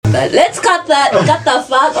that. Let's cut that. Cut the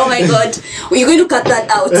fuck. Oh my god. We're going to cut that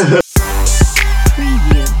out.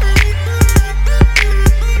 Preview.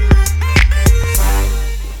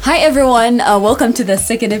 Hi everyone. Welcome to the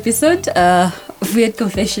second episode of Weird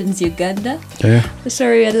Confessions Uganda. Yeah.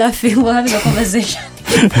 Sorry, we're laughing. We're having a conversation.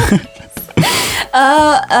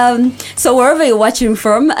 So wherever you're watching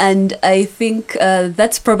from, and I think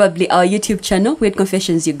that's probably our YouTube channel, Weird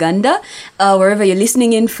Confessions Uganda. Wherever you're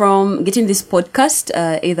listening in from, getting this podcast,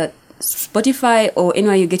 either Spotify or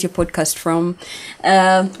anywhere you get your podcast from.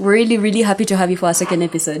 We're really, really happy to have you for our second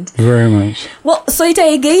episode. Very much. Well,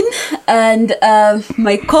 Soita again, and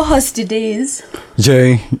my co-host today is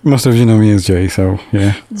Jay. Most of you know me as Jay, so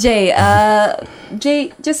yeah. Jay.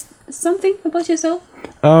 Jay, just something about yourself?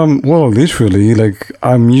 Well, literally, like,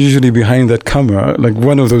 I'm usually behind that camera, like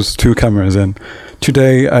one of those two cameras, and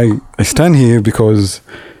today I stand here because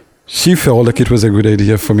she felt like it was a good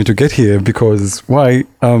idea for me to get here because why?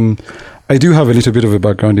 I do have a little bit of a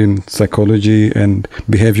background in psychology and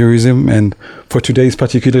behaviorism, and for today's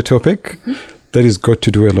particular topic, that has got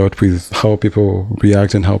to do a lot with how people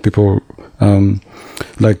react and how people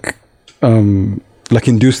like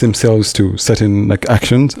induce themselves to certain like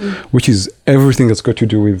actions, which is everything that's got to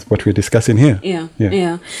do with what we're discussing here. Yeah.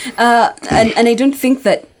 And I don't think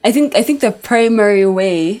that I think the primary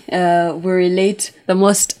way we relate the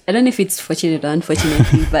most, I don't know if it's fortunate or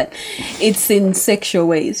unfortunately, but it's in sexual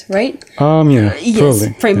ways, right? Yeah. Yes,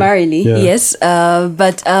 probably. primarily, Yeah. Yes.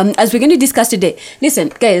 But as we're going to discuss today,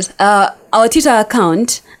 listen, guys, our Twitter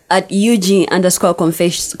account at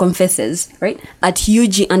UG_confesses, right? At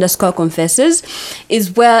UG_confesses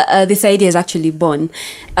is where this idea is actually born.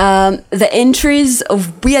 The entries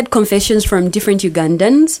of weird confessions from different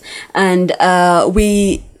Ugandans, and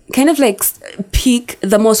we kind of like pick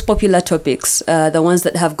the most popular topics, the ones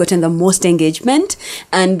that have gotten the most engagement,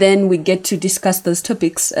 and then we get to discuss those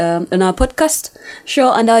topics on our podcast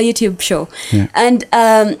show and our YouTube show. Yeah. And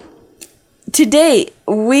today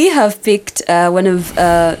we have picked one of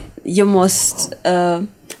your most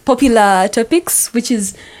popular topics, which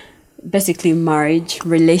is basically marriage,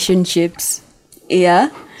 relationships. Yeah.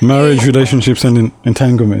 Marriage, relationships, and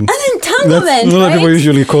entanglement. Entanglement, That's what right? people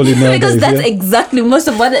usually call it nowadays. Because that's exactly most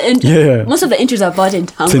of what most of the entries are about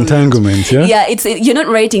entanglement. It's entanglement, yeah? Yeah, you're not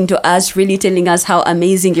writing to us, really telling us how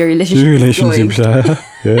amazing your relationship is going. Yeah.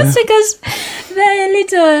 It's because they're a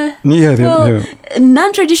little Yeah.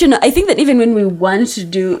 non-traditional. I think that even when we want to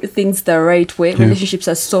do things the right way, relationships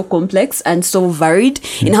are so complex and so varied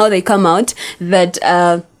in how they come out that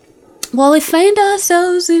we find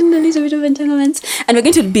ourselves in a little bit of entanglements, and we're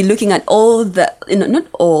going to be looking at all the, not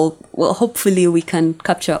all, well, hopefully we can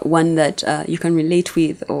capture one that you can relate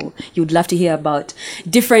with or you would love to hear about.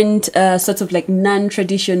 Different sorts of like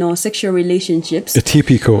non-traditional sexual relationships.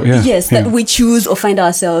 Atypical, yeah. Yes, that we choose or find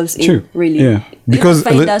ourselves in, True. really. Yeah. Because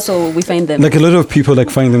find us or we find them. Like a lot of people like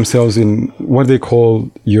find themselves in what they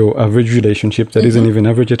call your average relationship that isn't even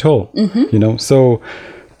average at all, you know? So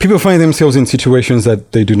people find themselves in situations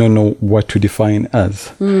that they do not know what to define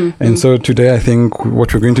as. And so today I think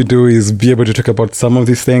what we're going to do is be able to talk about some of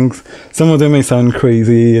these things. Some of them may sound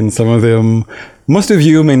crazy, and some of them, most of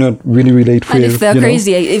you may not really relate with. And if they're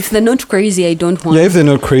crazy, if they're not crazy, I don't want. Yeah, if they're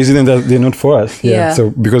not crazy, then they're not for us. Yeah. So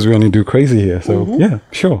because we only do crazy here. So yeah,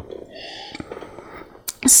 sure.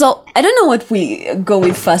 So I don't know what we go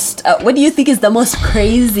with first. What do you think is the most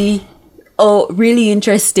crazy or really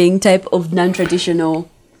interesting type of non-traditional?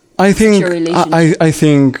 I think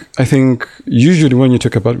usually when you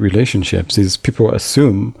talk about relationships, is people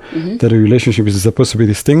assume that a relationship is supposed to be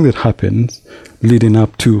this thing that happens leading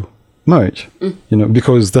up to marriage, you know,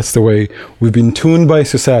 because that's the way we've been tuned by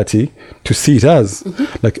society to see it as.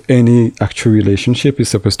 Like any actual relationship is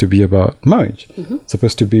supposed to be about marriage,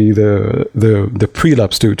 supposed to be the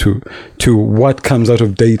prelapse to what comes out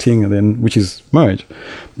of dating, and then which is marriage.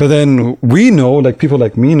 But then we know, like people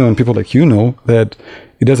like me know and people like you know, that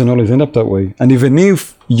it doesn't always end up that way. And even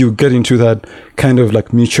if you get into that kind of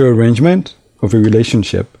like mutual arrangement of a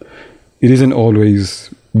relationship, it isn't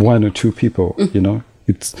always one or two people, you know.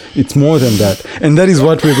 It's more than that, and that is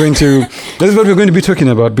what we're going to be talking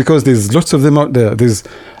about, because there's lots of them out there. There's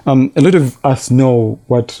a lot of us know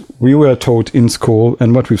what we were taught in school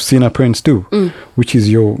and what we've seen our parents do, which is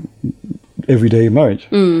your everyday marriage.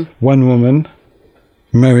 One man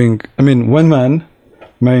marrying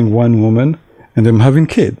one woman, and them having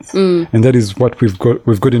kids, and that is what we've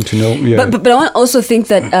gotten to know. Yeah. But I also think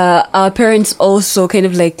that our parents also kind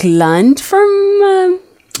of like learned from.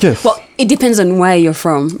 Yes. Well, it depends on where you're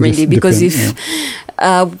from, really, because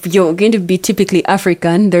you're going to be typically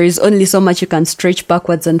African. There is only so much you can stretch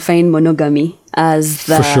backwards and find monogamy as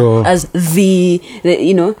the For sure. as the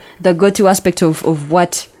the go-to aspect of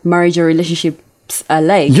what marriage or relationships are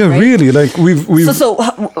like. Yeah, right? really. Like we've So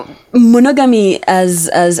monogamy as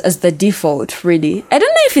the default, really. I don't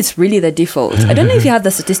know if it's really the default. I don't know if you have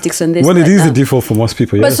the statistics on this. well, it but, is the default for most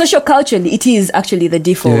people. but Yes. socioculturally, it is actually the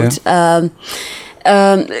default.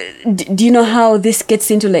 Do you know how this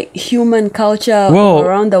gets into like human culture Well,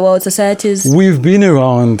 around the world, societies? We've been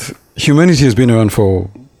around. Humanity has been around for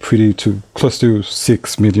close to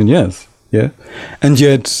 6 million years. Yeah, and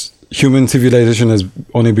yet human civilization has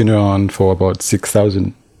only been around for about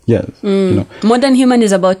 6,000 years. You know. Modern human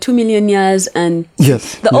is about 2 million years, and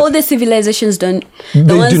Yes. the yeah. oldest civilizations don't.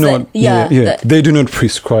 They do not. that- They do not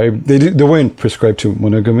prescribe. They weren't prescribed to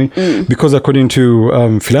monogamy because, according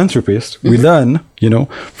to philanthropists, we learn,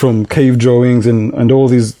 from cave drawings and all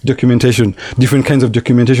these documentation, different kinds of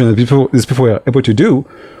documentation that these people were able to do.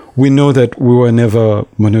 We know that we were never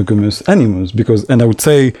monogamous animals and I would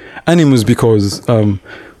say animals because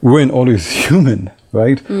we weren't always human,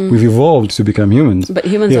 right? We've evolved to become humans. But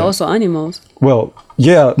humans Yeah. are also animals. Well,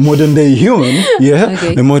 yeah, modern day human, yeah,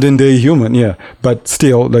 Okay. a modern day human, yeah, but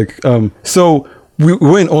still, so we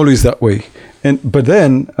weren't always that way, but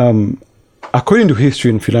then, according to history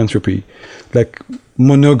and philanthropy,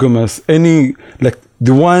 monogamous,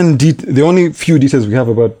 the only few details we have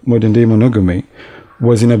about modern day monogamy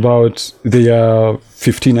was in about the year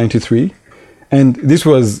 1593, and this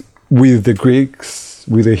was with the Greeks,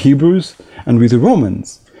 with the Hebrews, and with the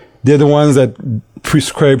Romans. They're the ones that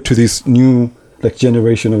prescribed to this new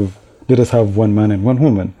generation of let us have one man and one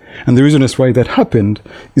woman. And the reason as why that happened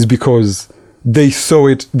is because they saw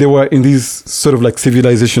it. They were in these sort of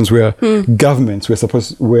civilizations where governments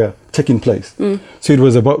were taking place. So it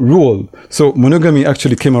was about rule. So monogamy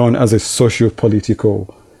actually came around as a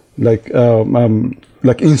socio-political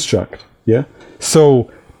instruct. Yeah. So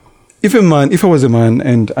if I was a man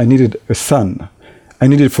and I needed a son, I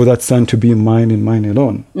needed for that son to be mine and mine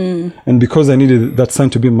alone. And because I needed that son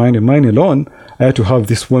to be mine and mine alone, I had to have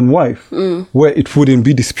this one wife where it wouldn't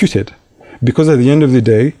be disputed. Because at the end of the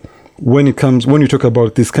day, when you talk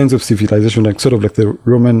about these kinds of civilization, sort of like the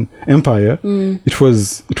Roman Empire, it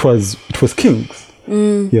was kings.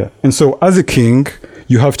 Yeah. And so as a king,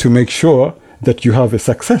 you have to make sure that you have a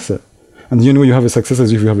successor. And you have a successor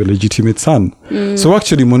if you have a legitimate son. So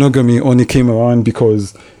actually monogamy only came around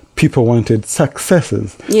because people wanted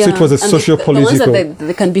successors. So it was a socio-political. The ones that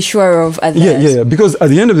they can be sure of are theirs. Yeah. Because at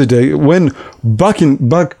the end of the day, when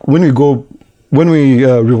we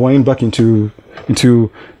rewind back into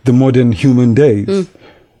the modern human days,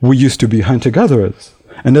 we used to be hunter-gatherers.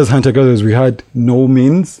 And as hunter-gatherers, we had no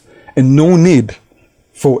means and no need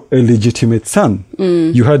for a legitimate son.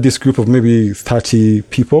 You had this group of maybe 30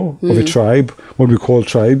 people of a tribe, what we call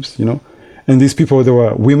tribes, and these people, there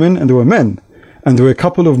were women and there were men. And there were a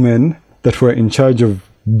couple of men that were in charge of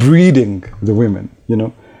breeding the women,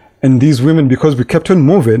 And these women, because we kept on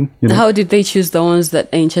moving, How did they choose the ones that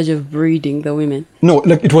are in charge of breeding the women? No,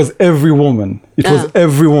 it was every woman. It was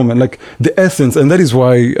every woman, the essence. And that is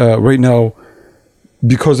why right now,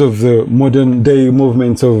 because of the modern day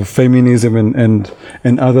movements of feminism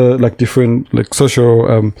and other different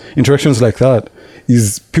social interactions like that,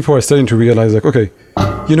 is people are starting to realize okay,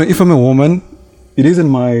 if I'm a woman, it isn't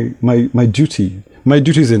my duty. My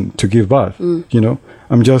duty isn't to give birth.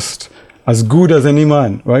 I'm just as good as any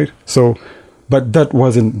man, right? So, but that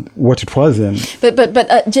wasn't what it was then.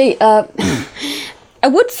 But Jay, I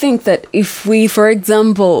would think that if we, for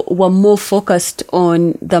example, were more focused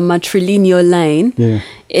on the matrilineal line,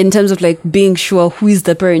 in terms of being sure who is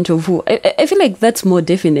the parent of who, I feel like that's more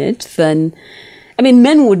definite than. I mean,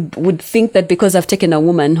 men would think that because I've taken a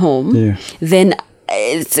woman home, then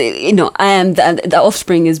it's, I am the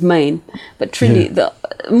offspring is mine. But truly,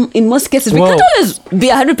 in most cases, we can't always be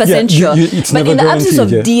 100% sure. But in the absence of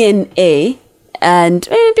DNA, and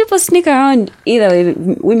people sneak around, either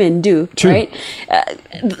women do, right?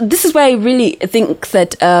 This is why I really think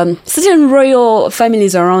that certain royal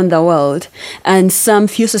families around the world and some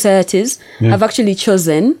few societies have actually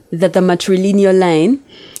chosen that the matrilineal line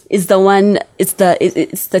is the one. It's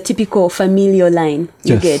the typical familial line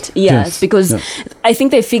you get. Because I think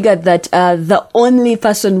they figured that the only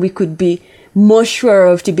person we could be more sure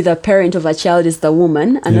of to be the parent of a child is the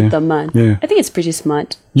woman and not the man. I think it's pretty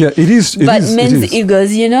smart. Yeah, it is. But men's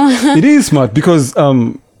egos, It is smart because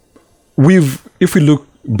if we look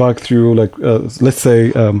back through let's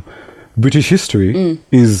say British history,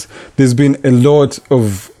 there's been a lot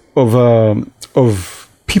of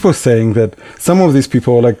people saying that some of these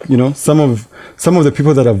people, like, you know, some of the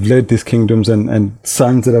people that have led these kingdoms and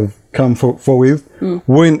sons that have come forward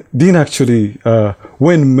weren't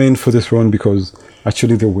meant for this run because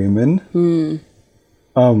actually the women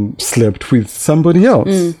slept with somebody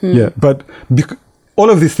else. Yeah, but all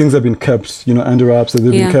of these things have been kept, you know, under wraps.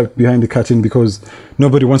 They've been kept behind the curtain because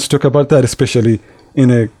nobody wants to talk about that, especially in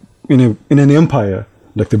an empire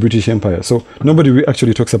like the British Empire. So nobody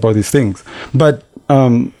actually talks about these things. But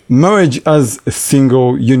marriage as a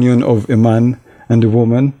single union of a man and a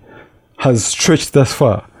woman has stretched thus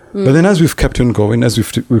far. But then as we've kept on going, as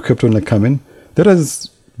we've kept on like coming, that has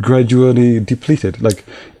gradually depleted. Like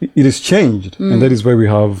it has changed. And that is why we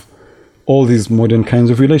have all these modern kinds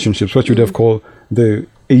of relationships, what you'd have called the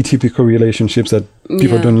atypical relationships that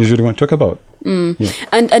people don't usually want to talk about. Yeah.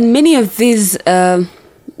 And many of these,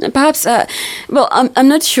 perhaps, well, I'm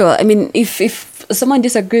not sure. I mean, if someone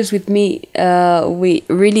disagrees with me, we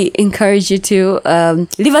really encourage you to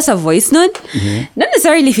leave us a voice note. Not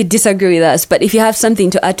necessarily if you disagree with us, but if you have something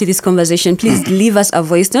to add to this conversation, please leave us a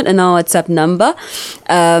voice note on our WhatsApp number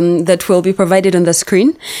that will be provided on the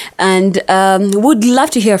screen. And would love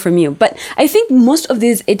to hear from you. But I think most of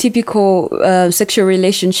these atypical sexual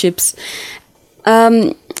relationships,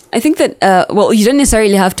 I think that, well, you don't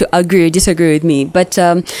necessarily have to agree or disagree with me, but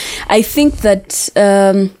I think that,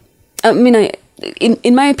 I mean,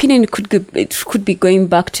 in my opinion, it could be going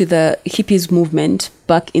back to the hippies movement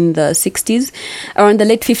back in the 60s. Around the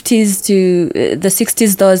late 50s to the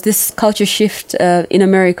 60s, there was this culture shift in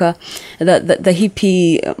America, the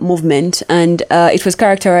hippie movement, and it was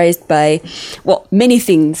characterized by, well, many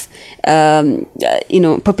things, you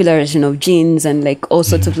know, popularization of jeans and like all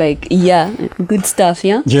sorts of like, good stuff,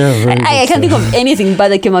 Yeah, I can't think of anything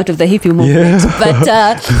bad that came out of the hippie movement. But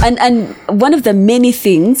and one of the many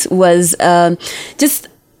things was just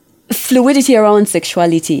fluidity around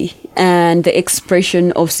sexuality and the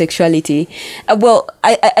expression of sexuality. Well,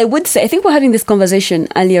 I would say, I think we're having this conversation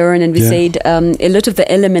earlier on, and we said a lot of the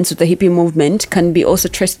elements of the hippie movement can be also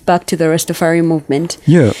traced back to the Rastafari movement.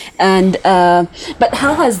 Yeah. And but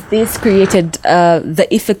how has this created the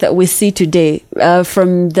effect that we see today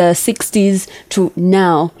from the 60s to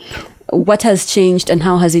now? What has changed and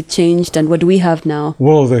how has it changed and what do we have now?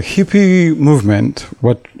 Well, the hippie movement,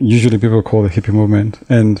 what usually people call the hippie movement,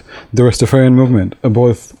 and the Rastafarian movement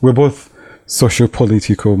were both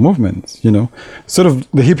socio-political movements, you know. Sort of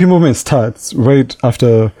the hippie movement starts right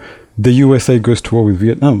after the USA goes to war with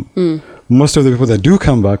Vietnam. Most of the people that do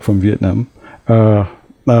come back from Vietnam are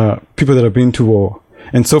people that have been to war.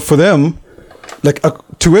 And so for them, like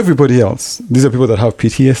to everybody else, these are people that have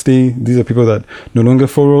PTSD. These are people that no longer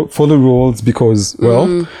follow rules because,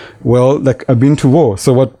 well, like I've been to war.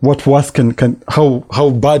 So what worse can how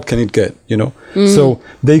bad can it get? You know. So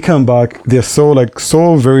they come back. They're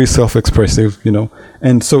so very self-expressive. You know,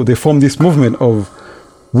 and so they form this movement of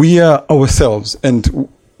we are ourselves. And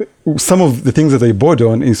some of the things that they border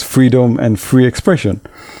on is freedom and free expression.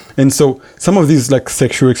 And so some of these like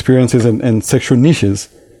sexual experiences and sexual niches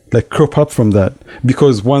like crop up from that,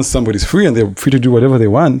 because once somebody's free and they're free to do whatever they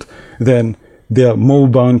want, then they're more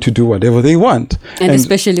bound to do whatever they want. And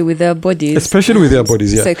especially with their bodies. Especially with their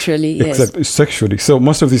bodies, yeah. Sexually, yes. Exactly, sexually. So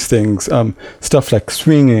most of these things, stuff like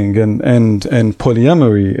swinging and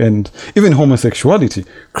polyamory and even homosexuality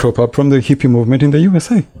crop up from the hippie movement in the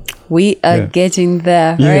USA. We are getting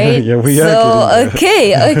there, right? Yeah, we are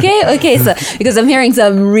getting there. Okay. So, because I'm hearing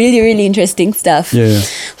some really, really interesting stuff. Yeah.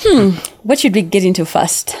 What should we get into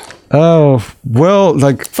first? Oh, well,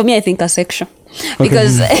 like... For me, I think asexual.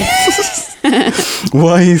 Because...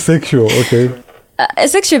 Why sexual? Okay.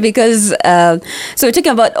 Sexual because... so we're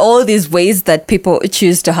talking about all these ways that people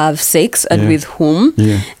choose to have sex and with whom.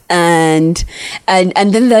 Yeah. And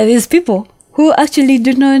then there is people who actually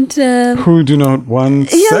do not... who do not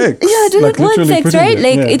want sex. Yeah, do like, not want sex, right? It,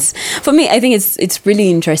 like, it's... For me, I think it's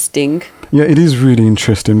really interesting. Yeah, it is really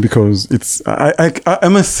interesting because it's... I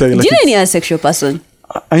must say... Like, do you know any asexual person?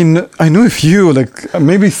 I know a few, like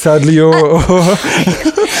maybe sadly or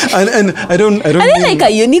and I don't. Are they like a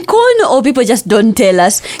unicorn, or people just don't tell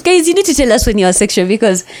us? Guys, you need to tell us when you're sexual,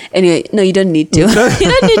 because anyway, no, you don't need to. You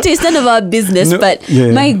don't need to. It's none of our business. No, but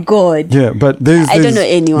my God, yeah. But I don't know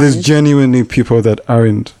anyone. There's genuinely people that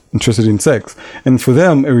aren't interested in sex, and for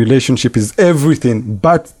them, a relationship is everything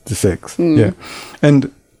but the sex. Yeah,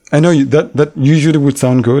 and. I know that usually would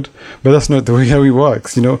sound good, but that's not the way how it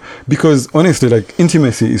works, you know, because honestly, like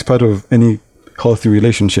intimacy is part of any healthy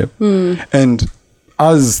relationship. And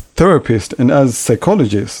as therapists and as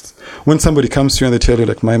psychologists, when somebody comes to you and they tell you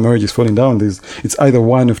like my marriage is falling down, it's either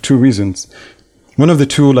one of two reasons. One of the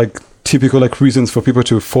two like typical like reasons for people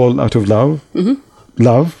to fall out of love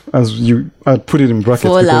love, I'd put it in brackets.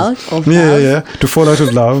 Fall because, out of yeah, love. yeah. To fall out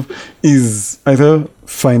of love is either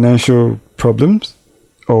financial problems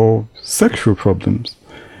or sexual problems.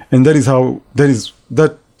 And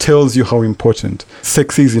that tells you how important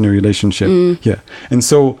sex is in a relationship. Yeah. And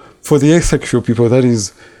so for the asexual people, that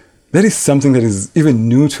is something that is even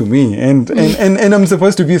new to me. And I'm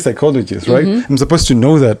supposed to be a psychologist, right? I'm supposed to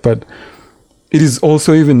know that, but it is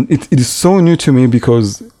also it is so new to me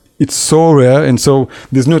because it's so rare, and so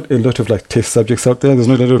there's not a lot of like test subjects out there. There's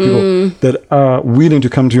not a lot of people that are willing to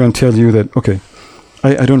come to you and tell you that, okay,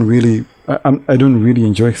 I don't really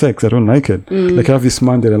enjoy sex. I don't like it. Like I have this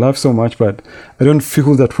man that I love so much, but I don't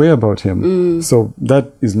feel that way about him. So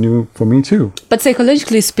that is new for me too. But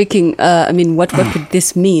psychologically speaking, I mean, what would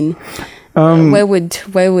this mean? Where would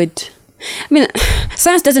I mean,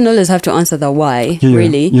 science doesn't always have to answer the why,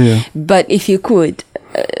 really. Yeah. But if you could,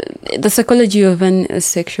 the psychology of an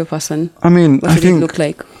asexual person, I mean, what would it look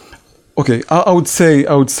like? Okay, I would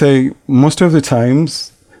say most of the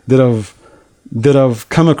times that I've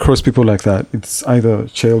come across people like that, it's either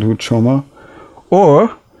childhood trauma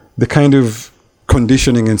or the kind of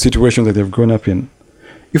conditioning and situation that they've grown up in.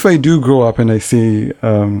 If I do grow up and I see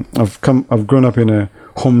I've grown up in a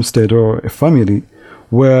homestead or a family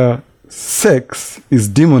where sex is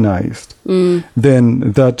demonized,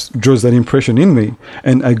 then that draws that impression in me,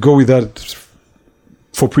 and I go with that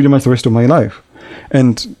for pretty much the rest of my life.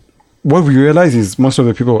 And what we realize is most of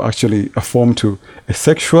the people actually are formed to a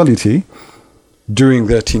sexuality during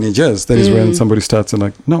their teenage years. That is when somebody starts and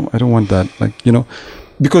like, no, I don't want that. Like,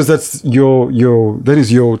 because that's that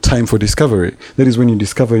is your time for discovery. That is when you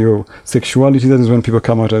discover your sexuality. That is when people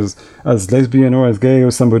come out as lesbian or as gay,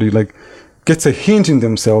 or somebody like gets a hint in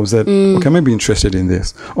themselves that, okay, I may be interested in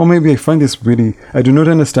this. Or maybe I find this really, I do not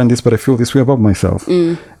understand this, but I feel this way about myself.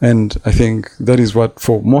 And I think that is what,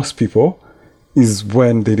 for most people, is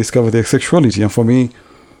when they discover their sexuality. And for me,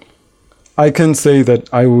 I can say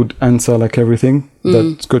that I would answer like everything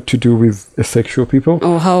that's got to do with asexual people.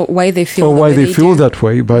 Or why they feel that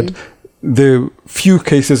way. But the few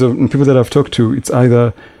cases of people that I've talked to, it's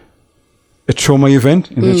either a trauma event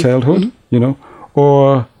in their childhood,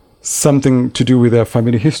 or something to do with their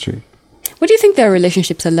family history. What do you think their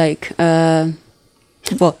relationships are like?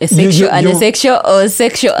 Asexual and asexual, or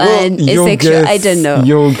sexual and asexual? I don't know.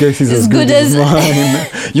 Your guess is as good as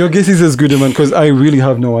mine. Your guess is as good as mine, because I really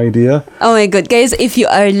have no idea. Oh my God, guys, if you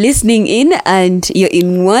are listening in and you're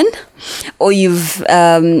in one, or you've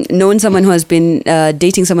known someone who has been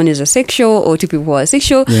dating someone who's asexual, or two people who are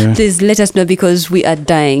asexual, please let us know, because we are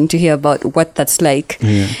dying to hear about what that's like.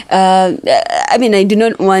 I mean, I do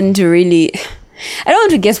not want to really, I don't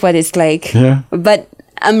want to guess what it's like, but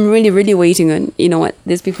I'm really, really waiting on, what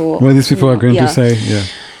these people are going to say.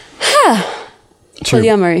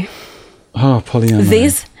 Polyamory. Polyamory.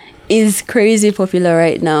 This is crazy popular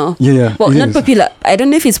right now. Well, not popular. I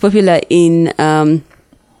don't know if it's popular in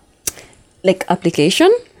like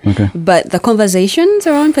application. Okay. But the conversations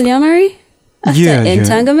around polyamory after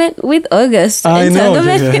entanglement with August. I know.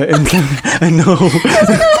 I know.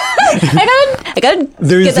 I can't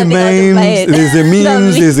there is the memes, there's the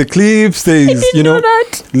memes, there's the clips, there's,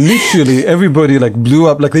 literally everybody like blew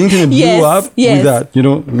up, like the internet blew up with that,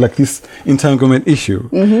 like this entanglement issue.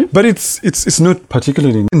 But it's not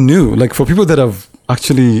particularly new. Like for people that have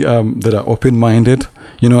actually, that are open-minded,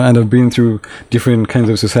 and have been through different kinds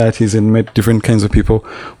of societies and met different kinds of people,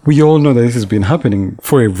 we all know that this has been happening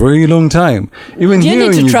for a very long time. Even you here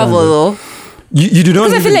need to travel though. You do not.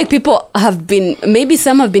 Because I feel like people have been, maybe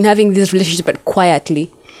some have been having this relationship, but quietly,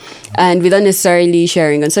 and without necessarily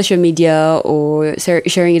sharing on social media or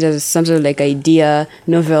sharing it as some sort of like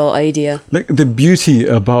novel idea. Like the beauty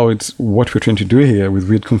about what we're trying to do here with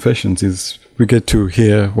Weird Confessions is we get to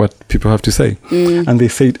hear what people have to say, and they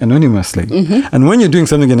say it anonymously. And when you're doing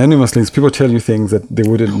something anonymously, people tell you things that they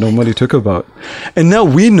wouldn't normally talk about. And now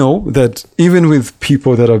we know that even with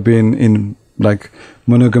people that have been in like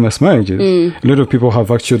monogamous marriages, a lot of people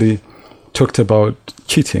have actually talked about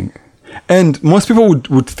cheating. And most people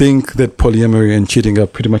would think that polyamory and cheating are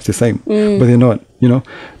pretty much the same, but they're not,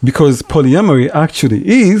 because polyamory actually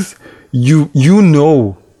is, you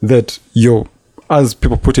know that you're, as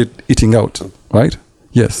people put it, eating out, right?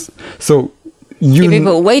 Yes. So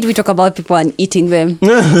people, wait, we talk about people and eating them.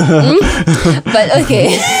 But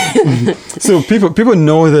okay. So people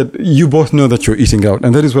know that, you both know that you're eating out,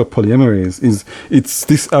 and that is what polyamory is it's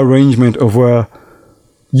this arrangement of where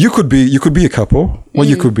you could be a couple, or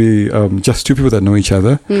you could be just two people that know each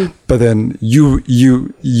other, but then you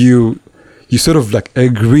sort of like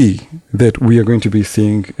agree that we are going to be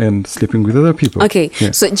seeing and sleeping with other people. Okay,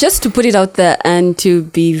 so just to put it out there and to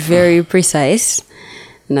be very precise,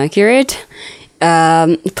 Inaccurate.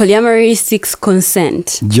 Polyamory seeks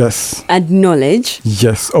consent Yes. and knowledge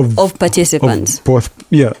Yes. of participants. Of both.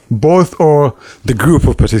 Yeah. Both or the group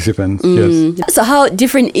of participants. Yes. So how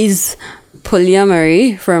different is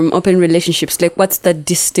polyamory from open relationships? Like, what's the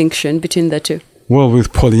distinction between the two? Well,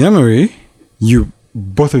 with polyamory,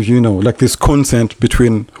 both of you know, like there's consent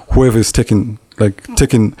between whoever is taking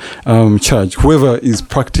charge, whoever is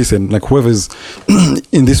practicing, like whoever's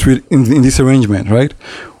in this arrangement, right?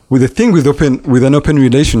 With the thing with an open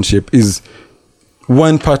relationship is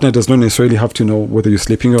one partner does not necessarily have to know whether you're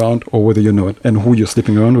sleeping around or whether you're not, and who you're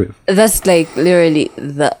sleeping around with. That's like literally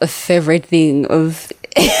the favorite thing of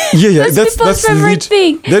Yeah, that's people's favorite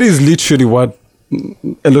thing. That is literally what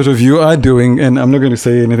a lot of you are doing, and I'm not going to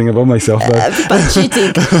say anything about myself, but people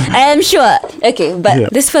cheating. I am sure. Okay, but Yeah.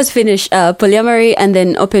 let's first finish polyamory and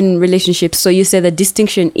then open relationships. So you say the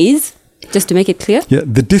distinction is, just to make it clear. yeah,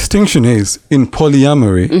 the distinction is in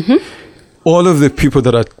polyamory, all of the people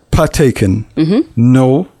that are partaking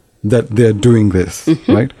know that they're doing this,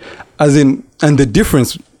 right? As in, and the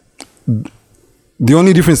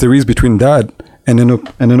only difference there is between that and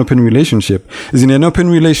an open relationship is in an open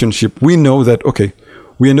relationship, we know that, okay,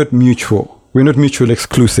 we are not mutual. We're not mutually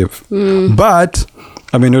exclusive. But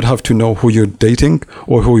I may not have to know who you're dating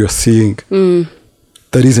or who you're seeing.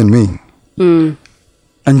 That isn't me.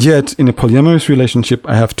 And yet, in a polyamorous relationship,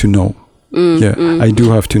 I have to know. I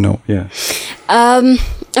do have to know. Yeah.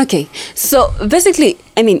 Okay, so basically,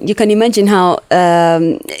 I mean, you can imagine how.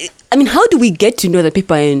 How do we get to know that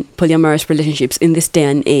people are in polyamorous relationships in this day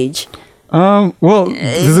and age? Do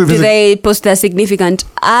Do they post their significant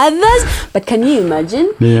others? But can you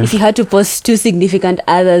imagine if you had to post two significant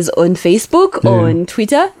others on Facebook or on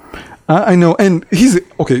Twitter? I know, and he's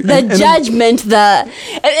okay. The judgment,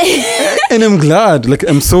 and I'm glad,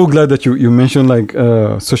 I'm so glad that you mentioned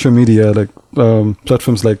social media,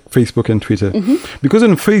 platforms like Facebook and Twitter, because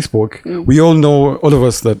on Facebook, we all know, all of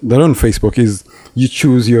us that are on Facebook, is you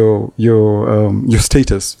choose your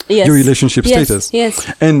status, your relationship status,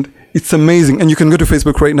 and it's amazing. And you can go to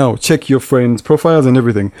Facebook right now, check your friends' profiles and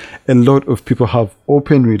everything. A lot of people have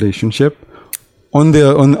open relationship on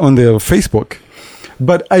their Facebook.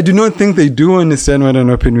 But I do not think they do understand what an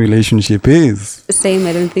open relationship is. Same,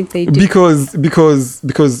 I don't think they do. Because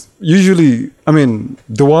usually, I mean,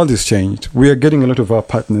 the world has changed. We are getting a lot of our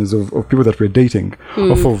partners of people that we're dating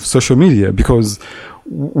off of social media, because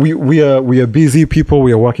we are busy people.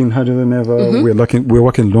 We are working harder than ever. We're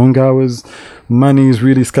working long hours. Money is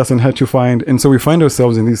really scarce and hard to find, and so we find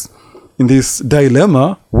ourselves in this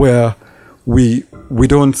dilemma where we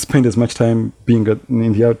don't spend as much time being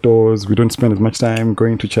in the outdoors. We don't spend as much time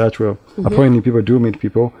going to church. Well, apparently people do meet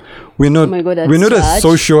people. We're not as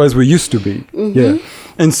social as we used to be. Yeah,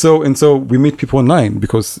 and so we meet people online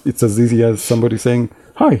because it's as easy as somebody saying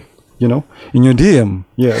hi, in your DM.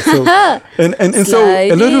 Yeah. So and so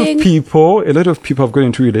a lot of people have got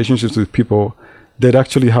into relationships with people that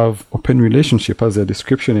actually have open relationship as a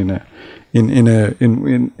description in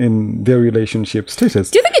their relationship status.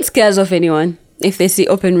 Do you think it scares off anyone if they see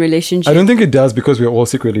open relationship? I don't think it does, because we're all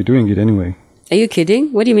secretly doing it anyway. Are you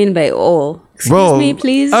kidding? What do you mean by all? Excuse me,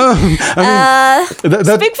 please. Speak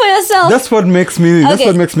for yourself. That's what makes me. That's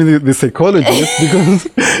what makes me the psychologist,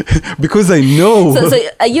 because I know. So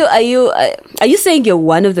are you saying you're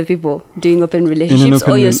one of the people doing open relationships,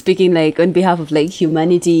 or you're speaking on behalf of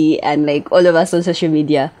humanity and all of us on social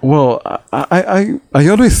media? Well, I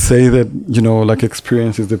always say that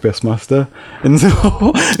experience is the best master, and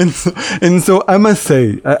so I must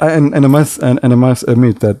say, I must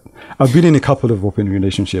admit that I've been in a couple of open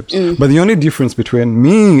relationships, but the only difference between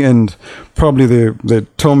me and probably the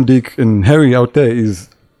Tom, Dick, and Harry out there is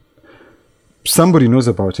somebody knows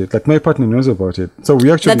about it. My partner knows about it. So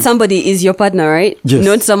we actually... That somebody is your partner, right? Yes.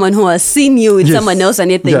 Not someone who has seen you with someone else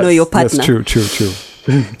and yet they know your partner. Yes, true.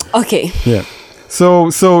 Okay. Yeah. So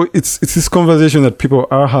it's this conversation that people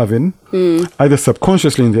are having, either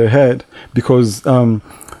subconsciously in their head, because...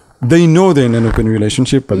 they know they're in an open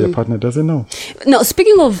relationship, but their partner doesn't know. Now,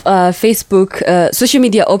 speaking of Facebook, social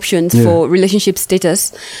media options for relationship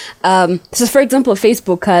status. So, for example,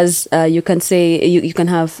 Facebook has, you can say, you can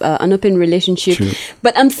have an open relationship. True.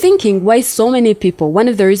 But I'm thinking why so many people, one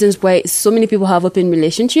of the reasons why so many people have open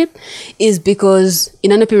relationship is because,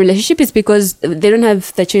 in an open relationship, is because they don't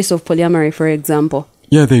have the choice of polyamory, for example.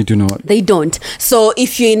 Yeah, they do not. They don't. So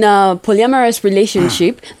if you're in a polyamorous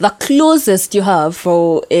relationship, the closest you have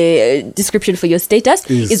for a description for your status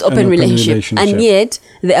is open relationship. And yet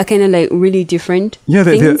they are kind of like really different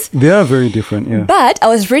things. They are very different, yeah. But I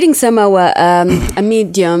was reading somewhere a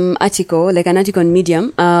Medium article, like an article on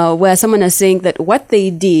Medium, where someone was saying that what they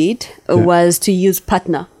did was to use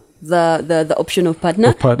partner. The option of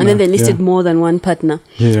partner, and then they listed more than one partner.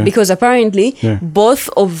 Because apparently both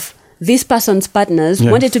of this person's partners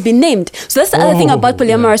wanted to be named. So that's the other thing about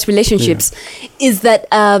polyamorous relationships is that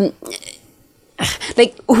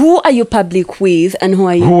like who are you public with and who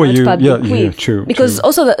are you not public with? True, because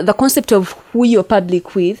also the concept of who you're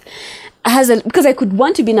public with has because I could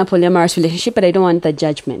want to be in a polyamorous relationship, but I don't want the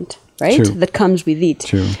judgment, right? That comes with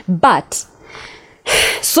it. But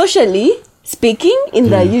socially speaking, in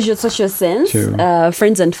the usual social sense,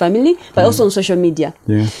 friends and family, but also on social media.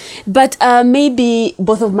 But maybe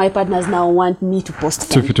both of my partners now want me to post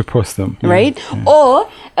them. To post them. Right? Or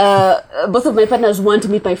both of my partners want to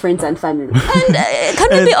meet my friends and family. And can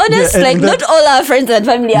we be honest? Like, not all our friends and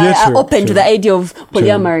family are open to the idea of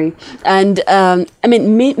polyamory. And I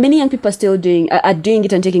mean, many young people are still doing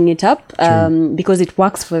it and taking it up because it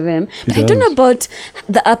works for them. But I don't know about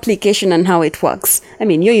the application and how it works. I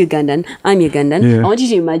mean, you're Ugandan, I'm Ugandan. I want you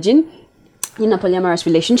to imagine in a polyamorous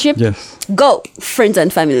relationship. Go, friends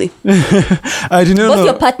and family. I do not both know.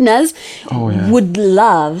 Your partners would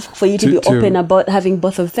love for you to be open about having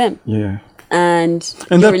both of them. And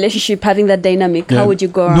your relationship having that dynamic. How would you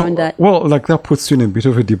go around that? Well, like that puts you in a bit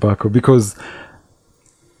of a debacle because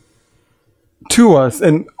to us,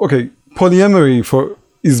 and okay, polyamory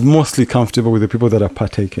is mostly comfortable with the people that are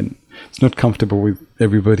partaking. It's not comfortable with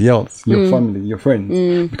everybody else, your family, your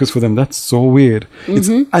friends, because for them that's so weird.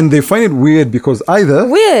 And they find it weird because either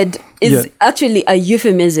weird is actually a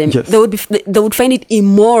euphemism. They would find it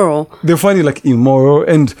immoral. They find it like immoral,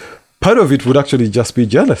 and part of it would actually just be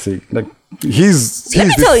jealousy. Like let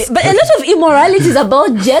me tell you, but a lot of immorality is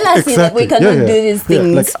about jealousy that we cannot do these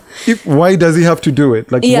things. Like, why does he have to do it?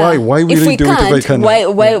 Like why will he do it if I can't?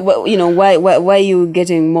 Why are you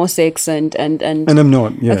getting more sex and I'm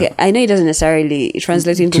not. Okay, I know it doesn't necessarily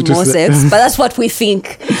translate into more sex, but that's what we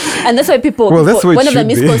think, and that's why people. One of the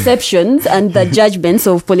misconceptions and the judgments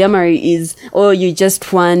of polyamory is, you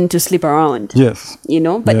just want to sleep around.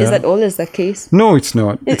 But is that always the case? No, it's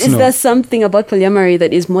not. Is there something about polyamory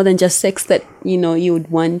that is more than just sex that you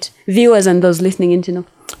would want viewers and those listening in to know?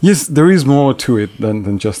 Yes, there is more to it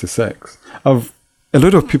than just the sex. A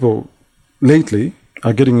lot of people lately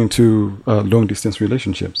are getting into long distance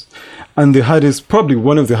relationships, and probably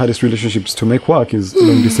one of the hardest relationships to make work is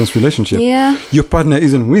long distance relationship. Your partner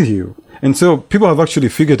isn't with you, and so people have actually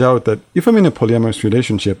figured out that if I'm in a polyamorous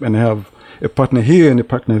relationship and I have a partner here and a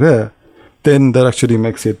partner there, then that actually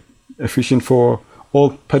makes it efficient for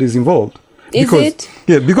all parties involved. Because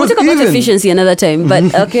we'll talk about efficiency another time,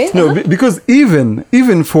 but okay. Because even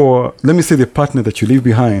for, let me say, the partner that you leave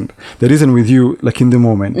behind that isn't with you, like in the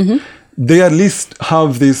moment, they at least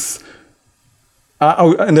have this,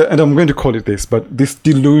 and I'm going to call it this, but this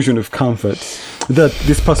delusion of comfort that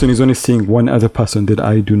this person is only seeing one other person that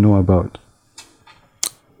I do know about.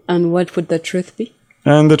 And what would the truth be?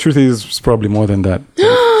 And the truth is probably more than that.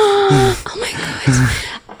 Oh my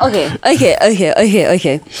God. Okay.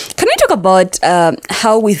 Can we talk about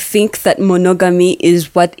how we think that monogamy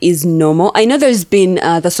is what is normal? I know there's been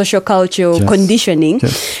the social cultural conditioning,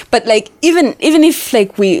 but like even if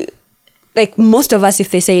like we, like most of us, if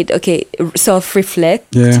they say it, okay,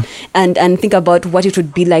 self-reflect and think about what it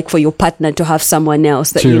would be like for your partner to have someone else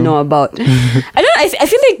that you know about. I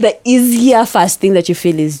feel like the easier first thing that you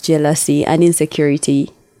feel is jealousy and insecurity.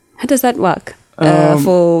 How does that work?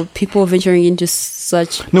 For people venturing into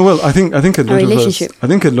such I think a lot relationship. I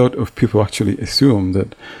think a lot of people actually assume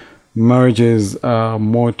that marriages are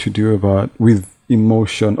more to do with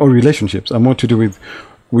emotion, or relationships are more to do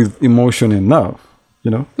with emotion and love,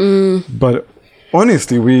 But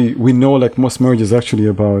honestly, we know like most marriages are actually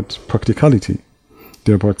about practicality.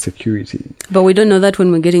 They're about security. But we don't know that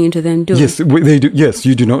when we're getting into them, do we? Yes, they do. Yes,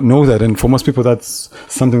 you do not know that. And for most people, that's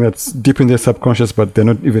something that's deep in their subconscious, but they're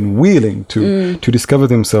not even willing to discover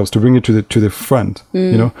themselves, to bring it to the front,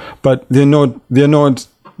 But they're not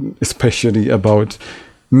especially about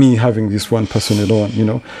me having this one person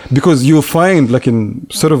alone, Because you'll find like in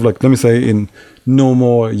sort of like, let me say, in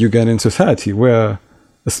normal Ugandan society where,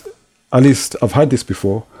 at least I've had this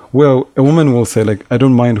before, where a woman will say like, I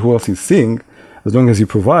don't mind who else is seeing, as long as he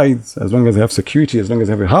provides, as long as I have security, as long as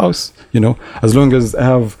I have a house, as long as I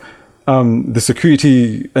have the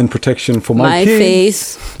security and protection for my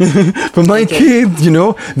kids, for my kids,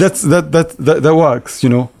 that works,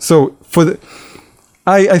 So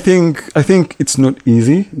I think it's not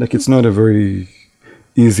easy. Like, it's not a very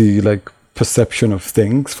easy like perception of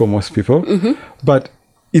things for most people, but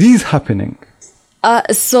it is happening.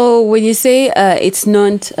 So when you say it's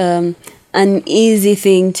not an easy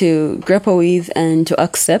thing to grapple with and to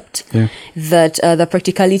accept, that the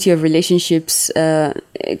practicality of relationships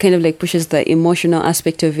kind of like pushes the emotional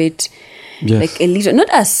aspect of it like a little, not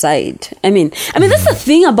aside. I mean that's the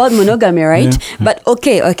thing about monogamy, right? But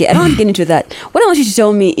okay, I don't want to get into that. What I want you to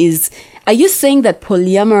tell me is, are you saying that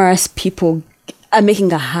polyamorous people are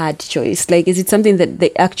making a hard choice? Like, is it something that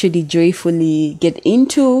they actually joyfully get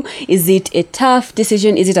into? Is it a tough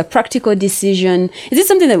decision? Is it a practical decision? Is it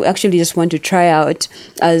something that we actually just want to try out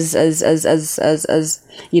as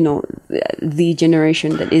you know, the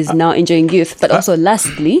generation that is now enjoying youth? But also,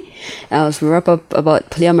 lastly, as we wrap up about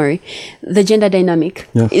polyamory, the gender dynamic.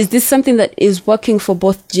 Is this something that is working for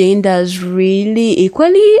both genders really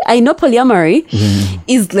equally? I know polyamory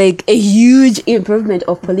is like a huge improvement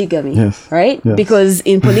of polygamy, right? Because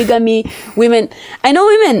in polygamy, I know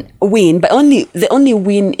women win, but they only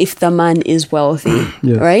win if the man is wealthy,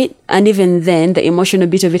 right? And even then, the emotional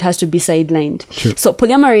bit of it has to be sidelined. So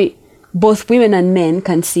polyamory, both women and men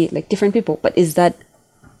can see it like different people, but is that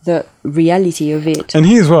the reality of it? And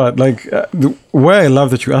here's what, like, why I love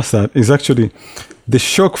that you asked that is actually the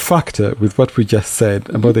shock factor with what we just said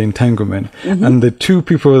about the entanglement, and the two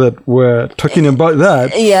people that were talking about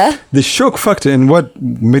that. The shock factor and what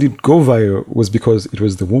made it go viral was because it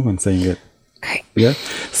was the woman saying it.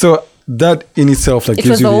 So that in itself, like, it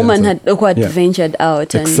was the woman who had ventured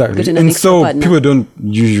out and gotten an extra partner. People don't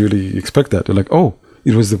usually expect that. They're like, oh,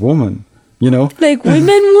 it was the woman, you know? Like, women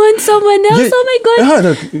want someone else? Oh my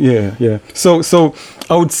God. So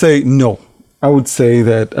I would say no. I would say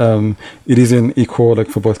that it isn't equal, like,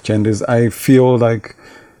 for both genders. I feel like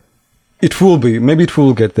it will be. Maybe it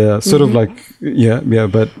will get there. Sort of like,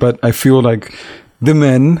 but I feel like the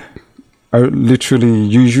men are literally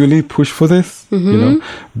usually push for this, you know,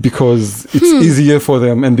 because it's easier for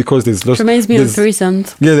them, and because there's less. Reminds me of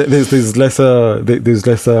threesomes. Yeah, there's lesser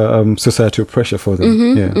societal pressure for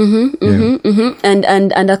them.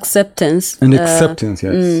 And acceptance. And acceptance,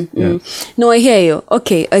 yes. No, I hear you.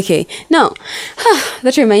 Okay. Now,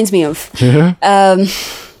 that reminds me of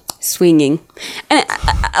swinging. And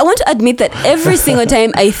I want to admit that every single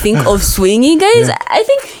time I think of swinging, guys, I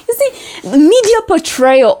think, you see, media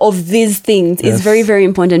portrayal of these things is very, very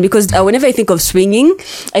important, because whenever I think of swinging,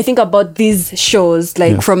 I think about these shows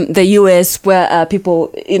like from the US where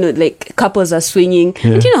people, you know, like couples are swinging.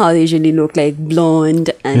 And you know how they usually look, like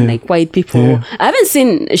blonde and like white people. I haven't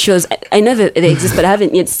seen shows, I know that they exist, but I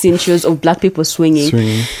haven't yet seen shows of black people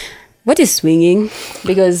swinging. What is swinging?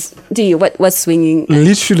 Because what's swinging?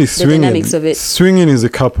 Literally, swinging. The dynamics of it. Swinging is a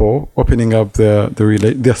couple opening up their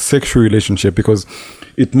sexual relationship, because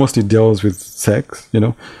it mostly deals with sex. You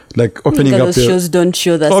know, like opening up. Those shows don't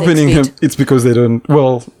show that. Opening sex it's because they don't.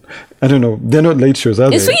 Well, I don't know. They're not late shows, are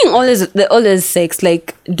they? Is swinging always sex?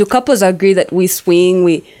 Like, do couples agree that we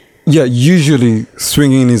swing? Yeah, usually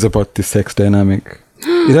swinging is about the sex dynamic.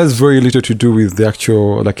 It has very little to do with the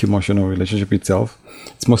actual, like, emotional relationship itself.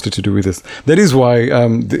 It's mostly to do with this. That is why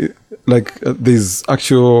there's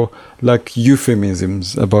actual, like,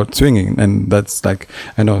 euphemisms about swinging, and that's like,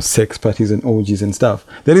 I know, sex parties and orgies and stuff.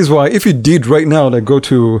 That is why if you did right now, like, go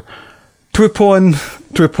to a porn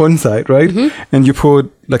site, right, and you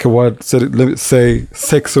put like a word, say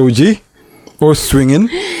sex orgy or swinging,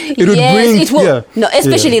 it would bring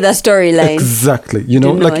especially the storyline. Exactly, you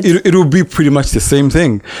know, like it will be pretty much the same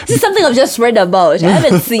thing. This is something I've just read about. I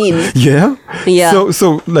haven't seen.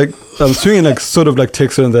 So like swinging, like, sort of like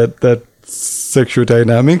takes on that sexual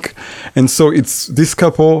dynamic, and so it's this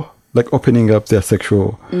couple, like, opening up their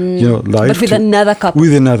sexual, you know, life, but with another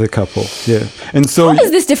couple. And so, how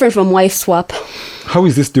is this different from wife swap? How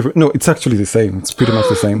is this different? No, it's actually the same. It's pretty much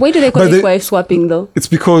the same. Why do they call it wife swapping, though? It's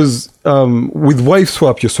because with wife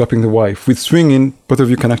swap, you're swapping the wife. With swinging, both of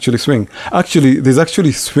you can actually swing. Actually, there's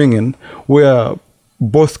actually swinging where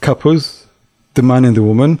both couples, the man and the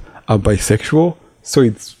woman, are bisexual. So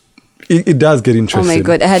it does get interesting. Oh my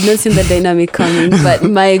God, I had not seen the dynamic coming, but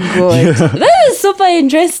my God, that is super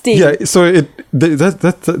interesting. Yeah, so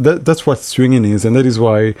that's what swinging is, and that is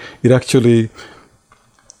why it actually.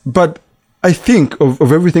 But I think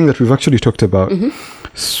of everything that we've actually talked about,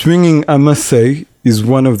 swinging, I must say, is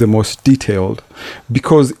one of the most detailed,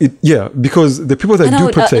 because the people that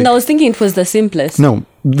do partake. And I was thinking it was the simplest. No,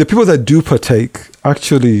 the people that do partake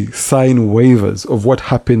actually sign waivers of what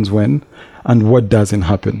happens when and what doesn't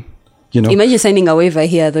happen. You know? Imagine signing a waiver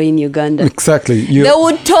here, though, in Uganda. Exactly. They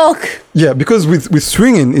would talk. Yeah, because with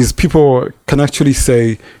swinging is people can actually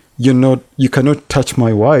say, you cannot touch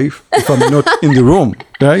my wife if I'm not in the room,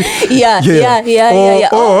 right? Yeah.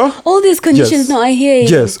 Or all these conditions. yes, No, I hear you.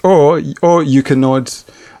 Yes, or you cannot,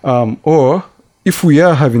 or if we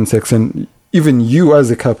are having sex and even you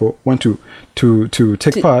as a couple want to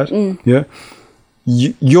take part, yeah,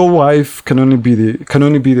 your wife can only be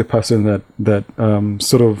the person that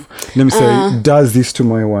sort of, let me say, does this to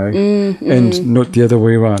my wife, and not the other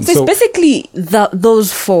way around. So it's basically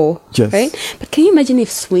those four, yes, right? But can you imagine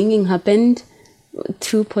if swinging happened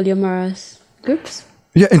to polyamorous groups?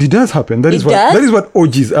 Yeah, and it does happen. That is what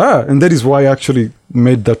orgies are, and that is why I actually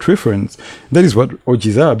made that reference. That is what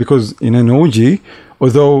orgies are, because in an orgy,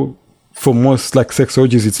 although for most like sex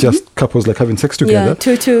orgies, it's just couples like having sex together.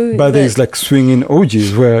 Yeah, but there's like swinging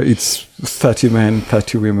orgies where it's 30 men,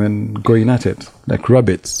 30 women going at it, like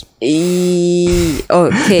rabbits. Okay,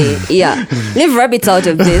 yeah. Leave rabbits out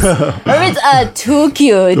of this. Rabbits are too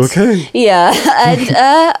cute. Okay. Yeah, and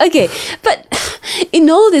okay. But in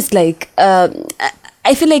all this, like,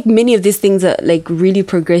 I feel like many of these things are like really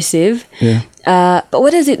progressive. Yeah. But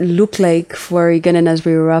what does it look like for Ugandan as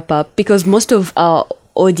we wrap up? Because most of our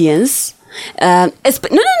audience, not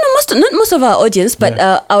most of our audience, but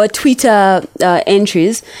our Twitter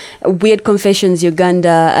entries, Weird Confessions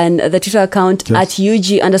Uganda, and the Twitter account at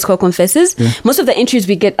UG_confesses. Yeah. Most of the entries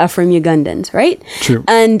we get are from Ugandans, right? True.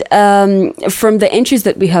 And from the entries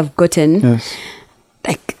that we have gotten,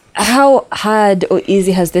 like, how hard or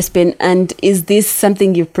easy has this been? And is this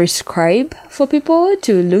something you prescribe for people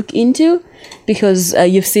to look into? Because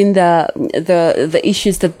you've seen the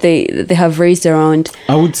issues that they have raised around,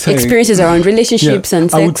 I would say, experiences around relationships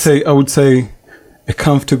and sex. I would say a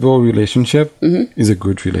comfortable relationship is a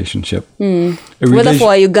good relationship. Whether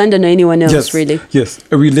for Uganda or anyone else, really. Yes,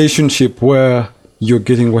 a relationship where you're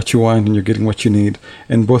getting what you want and you're getting what you need,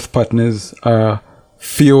 and both partners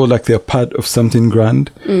feel like they're part of something grand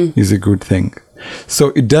is a good thing. So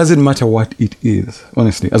it doesn't matter what it is,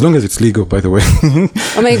 honestly, as long as it's legal, by the way.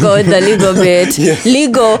 Oh my God, the legal bit. Yes.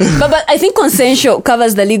 Legal. But I think consensual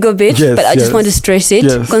covers the legal bit, but I just want to stress it.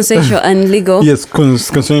 Yes. Consensual and legal. Yes,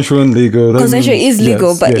 consensual and legal. Consensual is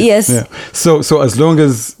legal, but yes. Yeah. So as long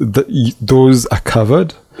as those are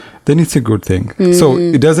covered, then it's a good thing. So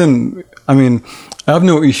it doesn't, I mean, I have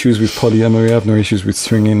no issues with polyamory. I have no issues with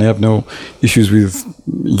swinging. I have no issues with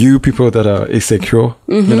you people that are asexual.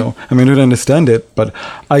 You know, I mean, I don't understand it, but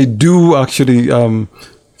I do actually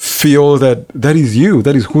feel that is you.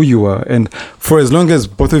 That is who you are. And for as long as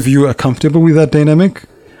both of you are comfortable with that dynamic,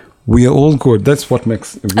 we are all good. That's what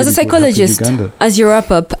makes a really as a psychologist, as you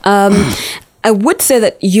wrap up, I would say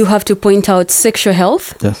that you have to point out sexual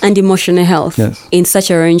health and emotional health in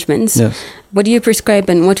such arrangements. Yes. What do you prescribe,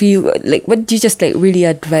 and what do you just really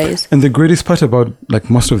advise? And the greatest part about like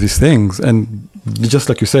most of these things, and just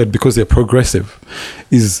like you said, because they're progressive,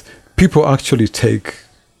 is people actually take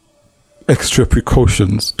extra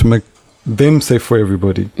precautions to make them safe for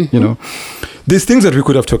everybody. You know, these things that we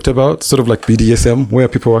could have talked about, sort of like BDSM, where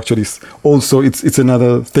people actually also, it's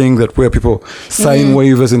another thing that where people sign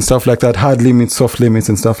waivers and stuff like that, hard limits, soft limits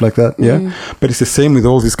and stuff like that. Yeah. But it's the same with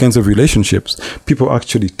all these kinds of relationships. People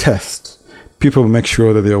actually test. People make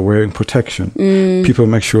sure that they are wearing protection. People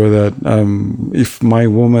make sure that if my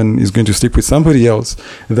woman is going to sleep with somebody else,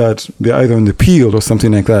 that they're either on the peel or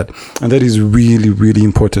something like that. And that is really, really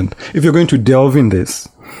important. If you're going to delve in this,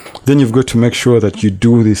 then you've got to make sure that you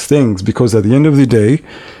do these things, because at the end of the day,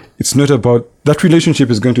 it's not about that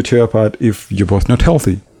relationship is going to tear apart if you're both not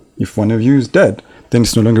healthy. If one of you is dead, then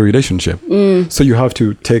it's no longer a relationship. So you have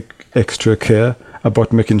to take extra care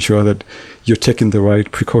about making sure that you're taking the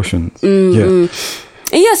right precautions.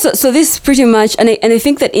 Yeah, so this pretty much, and I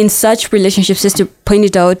think that in such relationships, just to point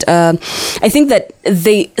it out, I think that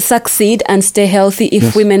they succeed and stay healthy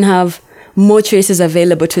if women have more choices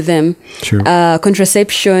available to them. True.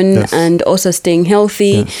 Contraception and also staying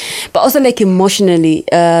healthy, but also like emotionally,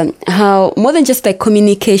 how more than just like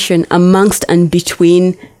communication amongst and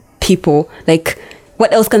between people, like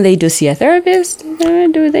what else can they do? See a therapist?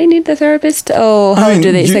 Do they need the therapist? Oh, how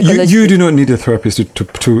do they? You do not need a therapist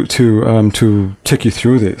to take you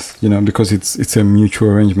through this, you know, because it's a mutual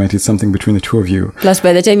arrangement. It's something between the two of you. Plus,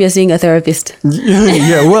 by the time you're seeing a therapist,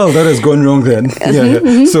 well, that has gone wrong then.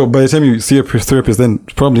 So by the time you see a therapist, then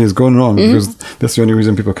it probably has gone wrong because that's the only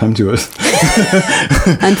reason people come to us.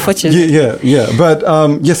 Unfortunately. Yeah. But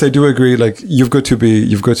yes, I do agree. Like you've got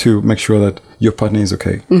to make sure that your partner is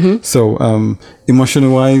okay. So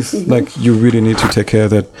emotional wise, like you really need to take care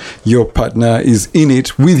that your partner is in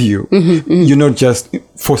it with you. You're not just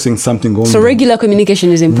forcing something on So them. regular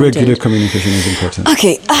communication is important. Regular communication is important.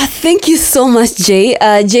 Okay, thank you so much, Jay.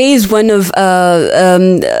 Jay is one of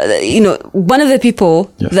one of the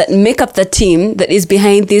people that make up the team that is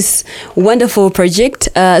behind this wonderful project.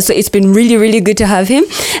 So it's been really, really good to have him.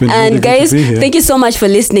 And really guys, good to be here. thank you so much for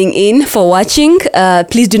listening in, for watching.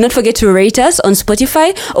 Please do not forget to rate us on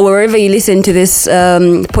Spotify or wherever you listen to this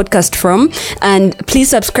podcast from. And please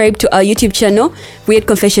subscribe to our YouTube channel, Weird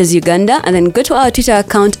Confessions Uganda, and then go to our Twitter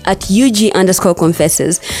account at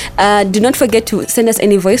UG_confessors. Do not forget to send us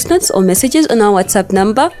any voice notes or messages on our WhatsApp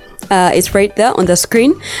number. It's right there on the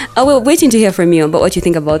screen. We're waiting to hear from you about what you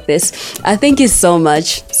think about this. Thank you so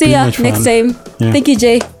much. See ya next time. Yeah. Thank you,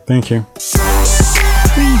 Jay. Thank you.